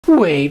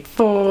Wait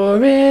for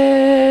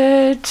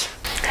it.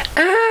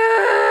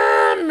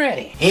 I'm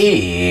ready.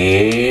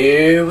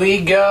 Here we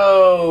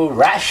go.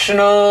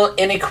 Rational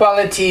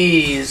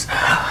inequalities.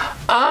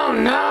 Oh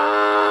no!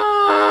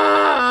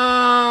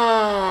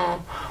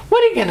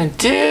 What are you gonna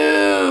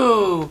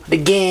do? The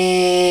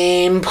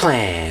game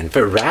plan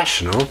for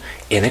rational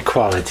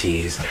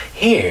inequalities.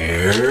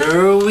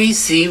 Here we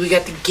see we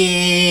got the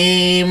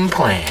game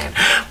plan.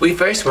 We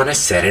first want to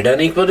set it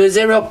unequal to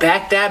 0,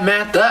 back that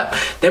math up.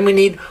 Then we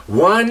need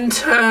one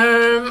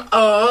term.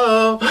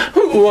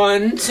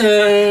 One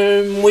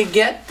term. We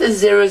get the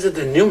zeros of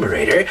the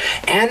numerator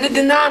and the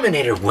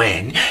denominator.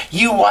 When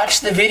you watch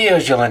the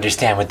videos, you'll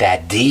understand what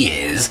that D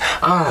is.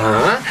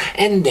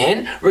 And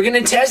then we're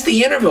going to test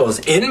the intervals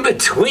in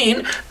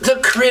between the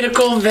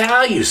critical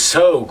values.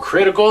 So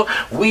critical,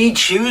 we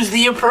choose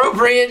the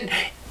appropriate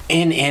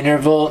in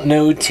interval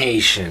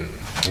notation.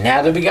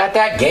 Now that we got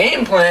that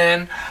game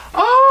plan,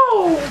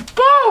 oh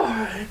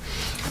boy,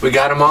 we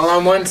got them all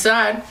on one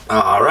side.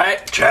 All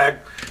right, check.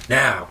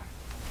 Now,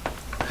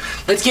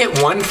 let's get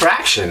one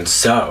fraction.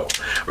 So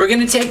we're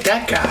going to take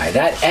that guy,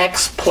 that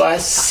x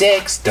plus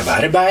 6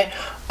 divided by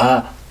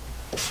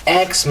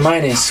x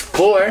minus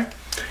 4.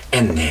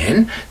 And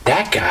then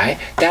that guy,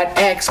 that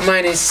x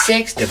minus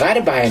 6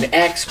 divided by an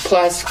x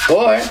plus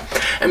 4.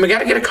 And we got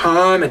to get a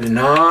common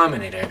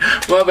denominator.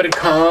 What would a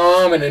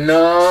common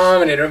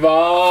denominator of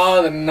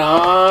all the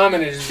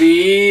denominators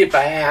be if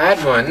I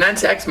had one?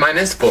 That's x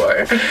minus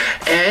 4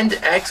 and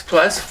x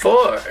plus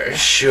 4.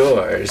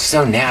 Sure.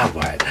 So now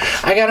what?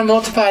 I got to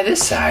multiply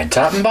this side,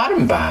 top and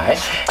bottom, by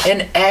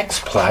an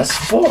x plus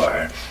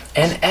 4.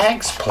 And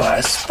x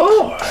plus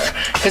 4.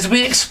 Because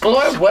we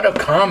explored what a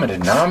common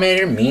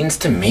denominator means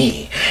to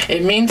me.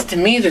 It means to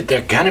me that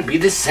they're gonna be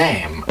the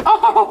same.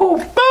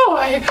 Oh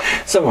boy!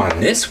 So on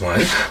this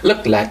one,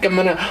 look like I'm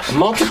gonna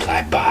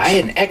multiply by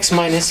an x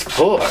minus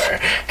 4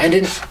 and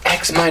an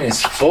x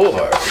minus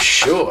 4,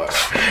 sure.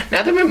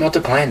 Now that we're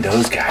multiplying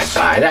those guys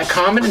by that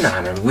common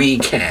denominator, we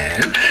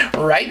can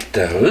write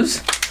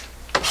those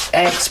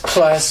x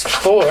plus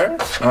 4.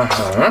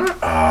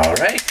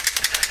 Alright.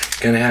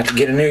 Gonna have to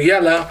get a new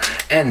yellow.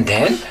 And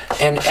then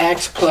an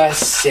x plus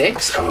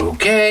 6,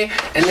 okay.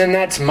 And then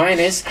that's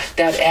minus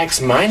that x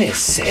minus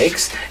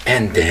 6.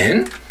 And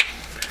then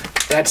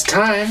that's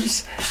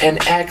times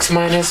an x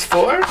minus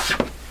 4.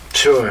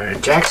 Sure,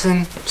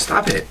 Jackson,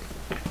 stop it.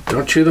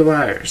 Don't chew the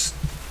wires.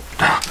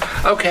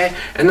 Okay,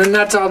 and then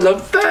that's all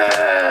over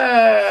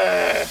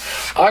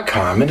our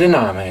common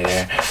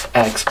denominator.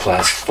 X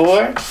plus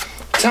 4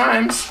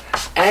 times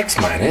x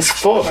minus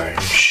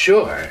 4.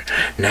 Sure.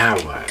 Now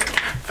what?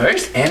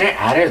 First, inner,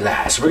 outer,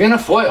 last. We're gonna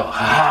FOIL.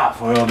 Ha,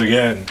 foiled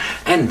again.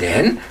 And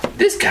then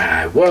this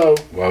guy. Whoa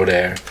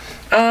there.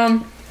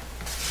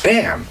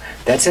 Bam.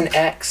 That's an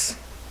x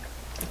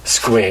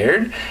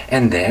squared.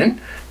 And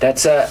then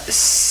that's a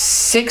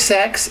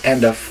 6x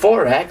and a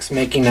 4x,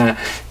 making a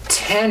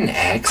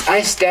 10x.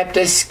 I stepped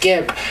a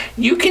skip.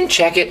 You can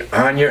check it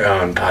on your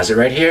own. Pause it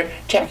right here.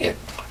 Check it.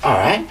 All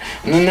right.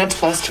 And then that's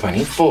plus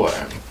 24.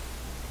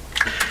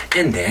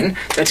 And then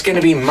that's going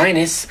to be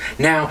minus.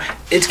 Now,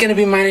 it's going to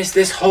be minus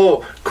this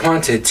whole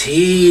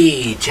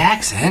quantity.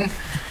 Jackson,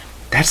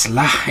 that's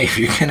live.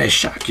 You're going to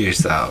shock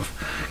yourself.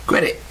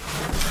 Quit it.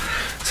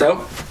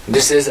 So,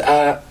 this is,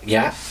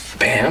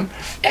 bam,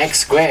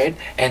 x squared.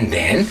 And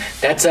then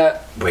that's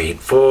a,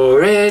 wait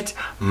for it,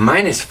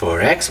 minus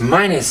 4x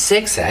minus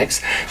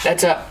 6x.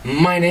 That's a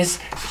minus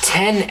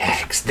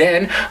 10x.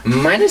 Then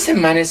minus and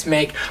minus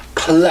make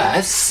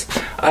plus.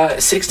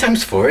 6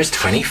 times 4 is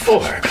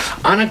 24.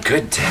 On a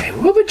good day,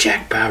 what would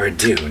Jack Bauer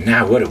do?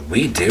 Now, what do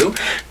we do?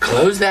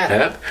 Close that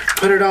up,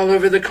 put it all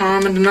over the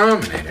common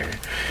denominator.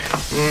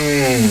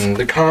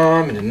 The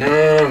common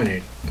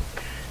denominator.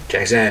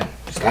 Jackson,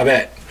 stop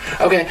it.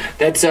 Okay,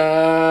 that's,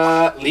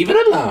 leave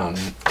it alone.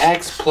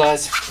 X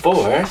plus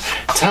 4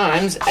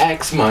 times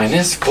x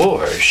minus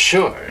 4.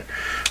 Sure.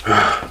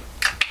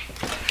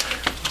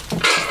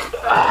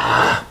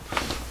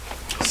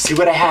 See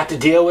what I have to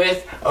deal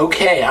with?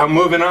 Okay, I'm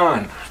moving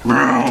on.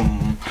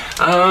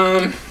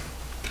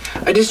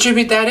 I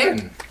distribute that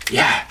in.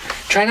 Yeah,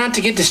 try not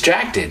to get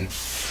distracted.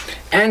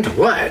 And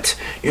what?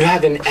 You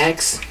have an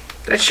x,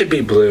 that should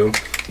be blue.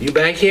 You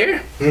back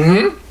here?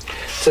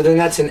 So then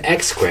that's an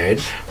x squared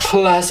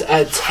plus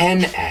a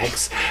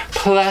 10x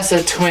plus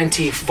a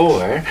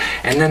 24.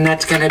 And then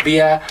that's going to be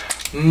a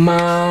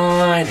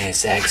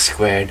minus x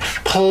squared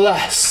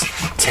plus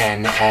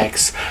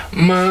 10x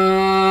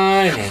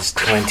minus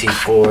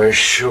 24.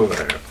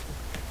 Sure.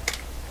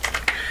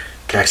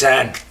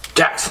 Jackson,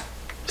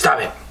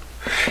 stop it.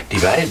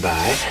 Divided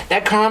by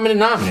that common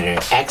denominator,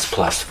 x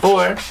plus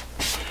 4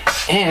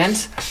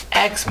 and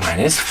x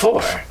minus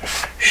 4.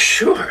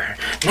 Sure.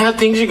 Now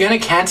things are going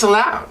to cancel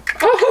out.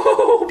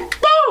 Oh,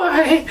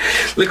 boy.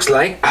 Looks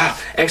like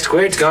x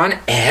squared's gone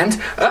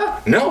and,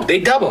 no,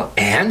 they double.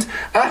 And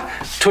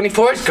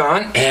 24 is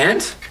gone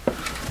and,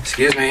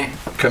 excuse me,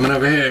 coming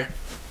over here.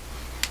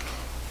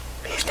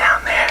 He's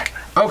down there.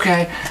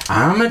 Okay,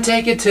 I'm going to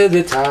take it to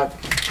the top.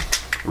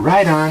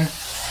 Right on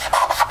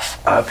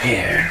up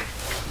here.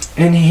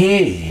 in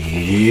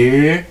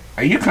here.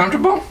 Are you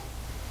comfortable?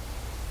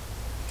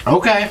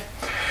 Okay.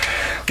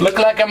 Look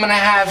like I'm gonna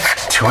have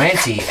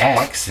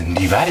 20x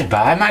divided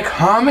by my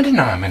common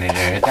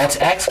denominator. That's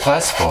x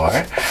plus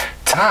 4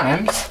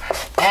 times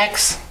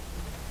x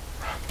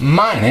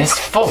minus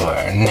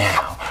 4.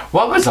 Now,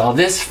 what was all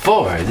this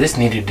for? This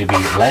needed to be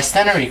less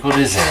than or equal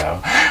to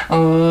 0.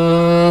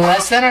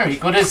 Less than or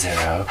equal to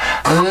 0.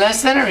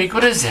 Less than or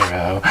equal to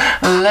 0.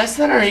 Less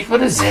than or equal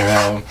to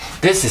 0.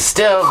 This is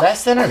still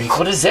less than or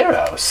equal to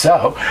 0.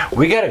 So,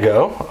 we gotta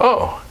go.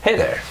 Oh, hey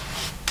there.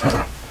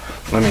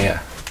 Let me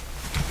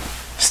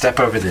step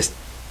over this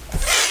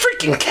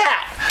freaking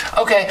cat.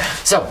 Okay,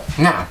 so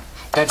now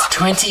that's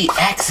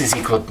 20x is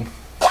equal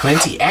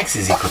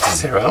to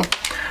 0.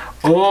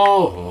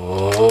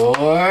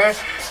 Or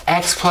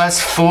x plus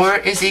 4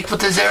 is equal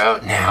to 0.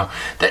 Now,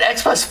 that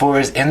x plus 4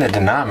 is in the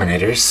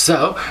denominator,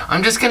 so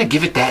I'm just going to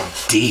give it that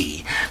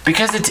d.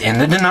 Because it's in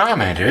the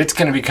denominator, it's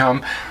going to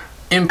become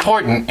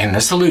important in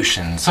the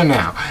solution. So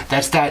now,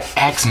 that's that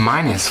x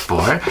minus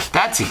 4,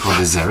 that's equal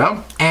to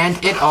 0,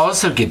 and it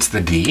also gets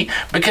the d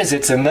because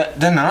it's in the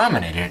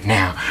denominator.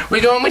 Now, we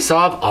go and we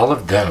solve all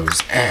of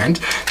those, and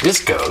this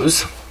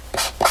goes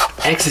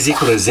x is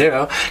equal to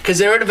 0, because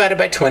 0 divided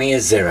by 20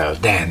 is 0.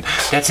 Then,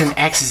 that's an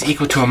x is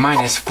equal to a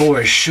minus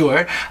 4,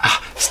 sure.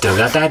 Still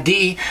got that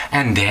d.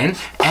 And then,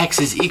 x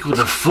is equal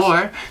to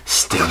 4,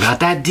 still got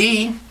that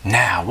d.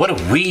 Now, what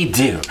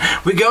do?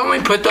 We go and we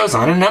put those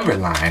on a number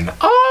line.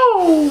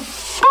 Oh,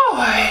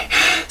 boy.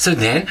 So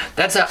then,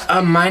 that's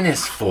a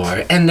minus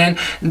 4, and then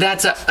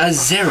that's a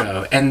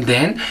 0, and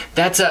then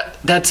that's a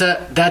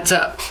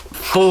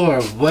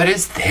 4. What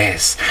is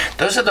this?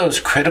 Those are those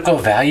critical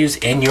values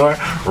in your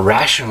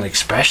rational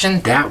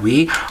expression that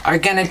we are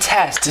going to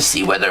test to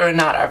see whether or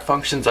not our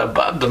function's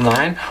above the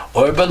line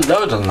or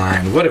below the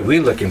line. What are we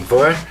looking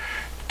for?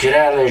 Get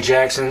out of there,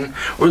 Jaxon.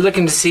 We're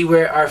looking to see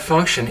where our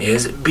function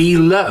is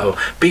below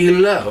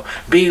 0.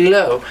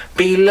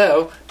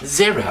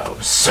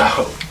 So,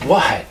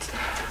 what?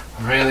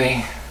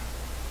 Really?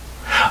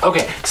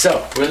 Okay,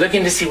 so we're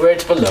looking to see where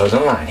it's below the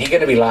line. He's going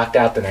to be locked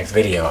out the next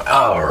video.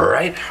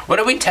 Alright, what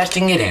are we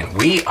testing it in?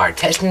 We are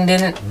testing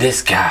it in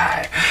this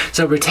guy.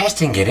 So we're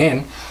testing it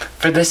in,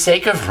 for the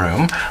sake of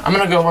room, I'm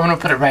going to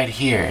put it right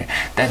here.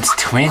 That's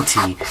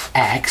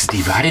 20x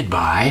divided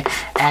by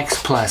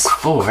x plus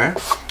 4.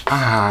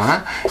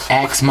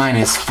 X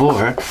minus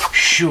 4,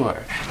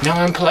 sure. Now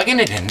I'm plugging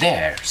it in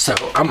there, so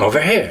I'm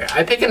over here.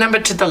 I pick a number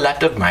to the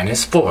left of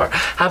minus 4.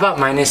 How about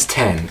minus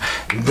 10?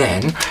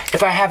 Then,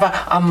 if I have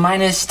a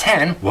minus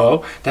 10,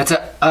 whoa, that's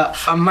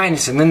a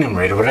minus in the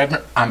numerator.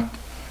 Whatever.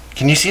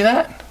 Can you see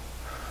that?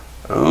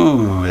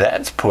 Ooh,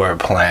 that's poor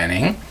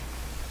planning.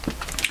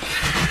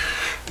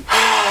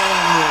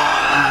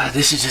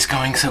 This is just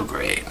going so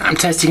great. I'm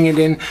testing it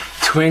in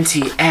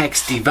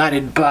 20x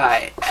divided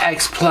by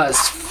x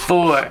plus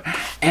 4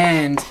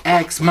 and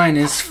x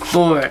minus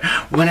 4.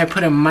 When I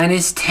put a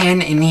minus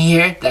 10 in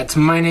here, that's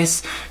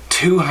minus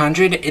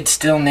 200. It's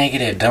still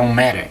negative, don't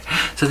matter.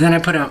 So then I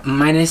put a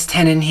minus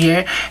 10 in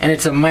here, and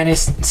it's a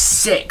minus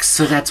 6.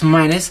 So that's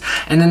minus,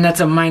 and then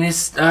that's a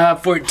minus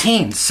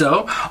 14.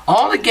 So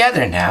all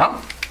together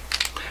now,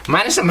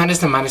 minus and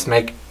minus and minus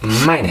make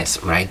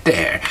minus right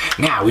there.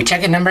 Now we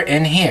check a number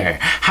in here.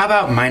 How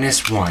about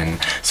minus 1?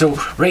 So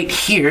right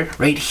here,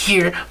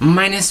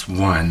 minus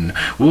 1.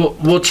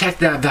 We'll check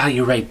that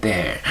value right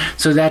there.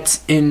 So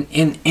that's in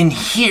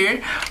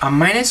here, a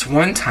minus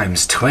 1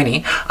 times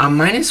 20. A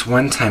minus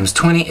 1 times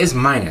 20 is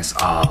minus.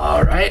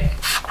 Alright.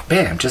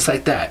 Bam, just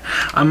like that.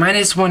 A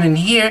minus 1 in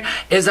here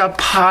is a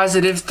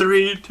positive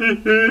 3.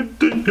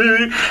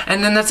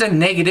 And then that's a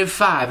negative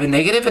 5. A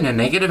negative and a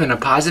negative and a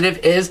positive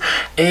is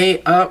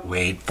a,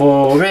 wait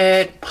for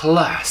it,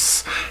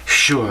 plus.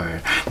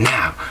 Sure.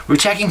 Now, we're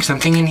checking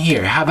something in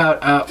here. How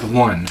about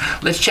 1?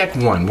 Let's check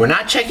 1. We're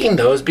not checking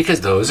those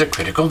because those are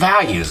critical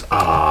values.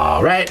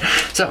 Alright.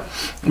 So,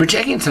 we're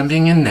checking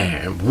something in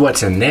there.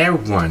 What's in there?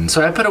 1.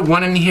 So I put a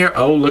 1 in here.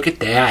 Oh, look at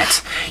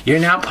that. You're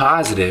now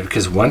positive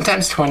because 1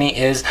 times 20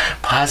 is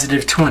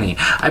positive 20.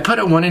 I put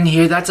a 1 in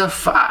here. That's a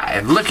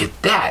 5. Look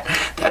at that.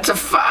 That's a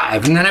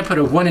 5. And then I put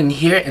a 1 in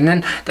here, and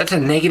then that's a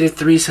negative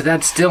 3, so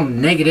that's still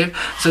negative.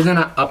 So then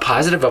a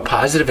positive,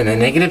 and a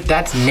negative.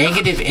 That's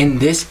negative in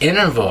this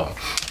interval.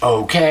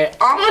 Okay,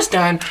 almost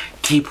done.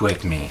 Keep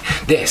with me.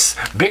 This,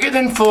 bigger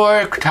than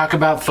 4, talk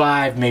about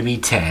 5, maybe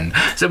 10.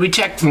 So we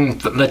check,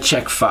 let's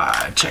check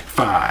 5. Check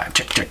 5.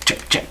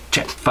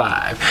 Check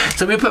 5.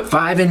 So we put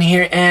 5 in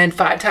here, and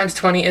 5 times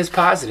 20 is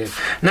positive.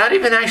 Not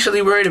even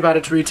actually worried about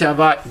its retail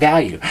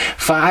value.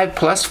 5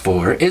 plus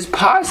 4 is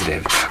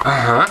positive.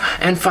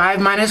 And 5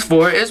 minus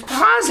 4 is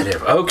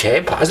positive.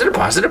 Okay,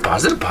 positive.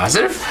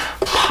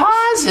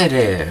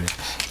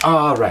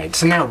 Alright,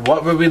 so now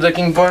what were we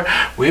looking for?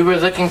 We were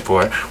looking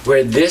for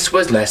where this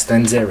was less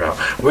than 0.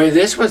 Where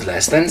this was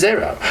less than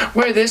 0.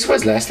 Where this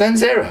was less than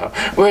 0.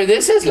 Where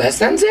this is less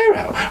than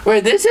 0.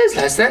 Where this is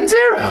less than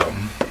 0.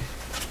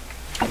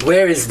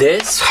 Where is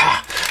this?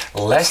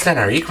 Less than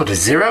or equal to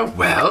 0?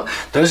 Well,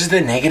 those are the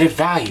negative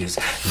values.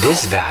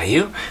 This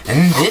value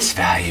and this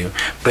value.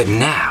 But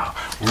now,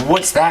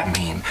 What's that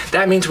mean?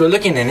 That means we're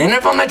looking at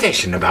interval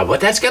notation about what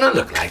that's gonna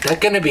look like.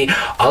 That's gonna be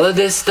all of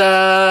this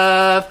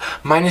stuff.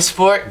 Minus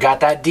 4, got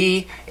that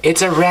D.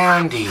 It's a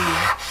round D.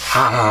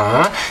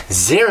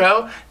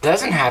 0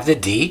 doesn't have the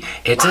D.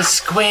 It's a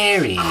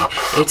squarey.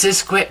 It's a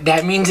square.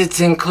 That means it's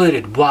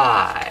included.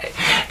 Why?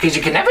 Because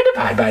you can never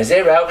divide by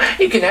 0.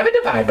 You can never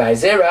divide by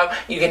 0.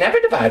 You can never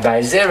divide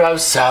by 0.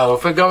 So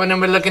if we're going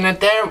and we're looking at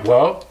there,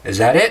 well, is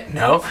that it?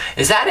 No.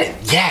 Is that it?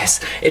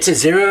 Yes. It's a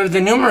 0 of the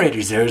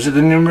numerator. Zeros of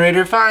the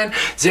numerator, fine.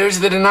 Zeros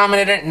of the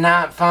denominator,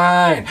 not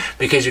fine.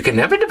 Because you can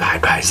never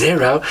divide by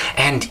 0.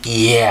 And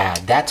yeah,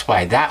 that's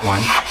why that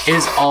one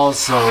is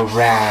also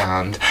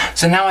round.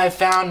 So now I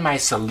found my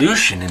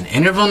solution in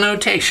interval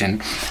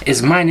notation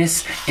is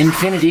minus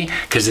infinity,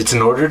 because it's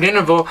an ordered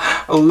interval.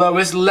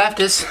 Lowest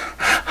leftist,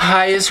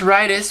 highest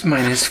rightist,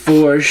 minus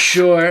 4,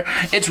 sure.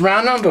 It's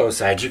round on both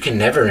sides. You can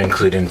never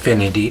include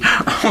infinity.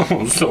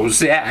 Oh, so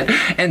sad.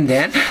 And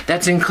then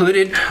that's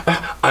included,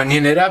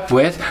 onion it up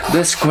with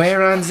the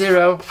square on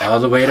 0 all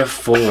the way to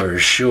 4,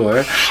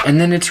 sure. And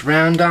then it's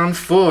round on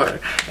 4.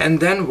 And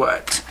then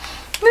what?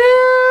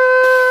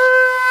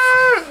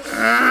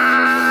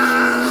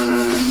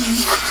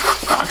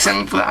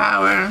 Jaxon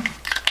flower.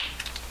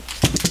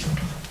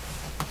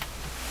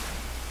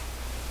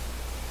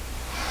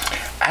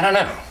 I don't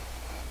know.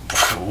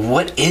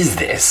 What is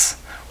this?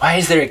 Why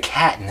is there a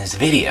cat in this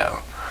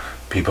video?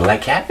 People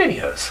like cat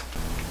videos.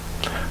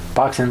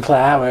 Jaxon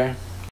flower.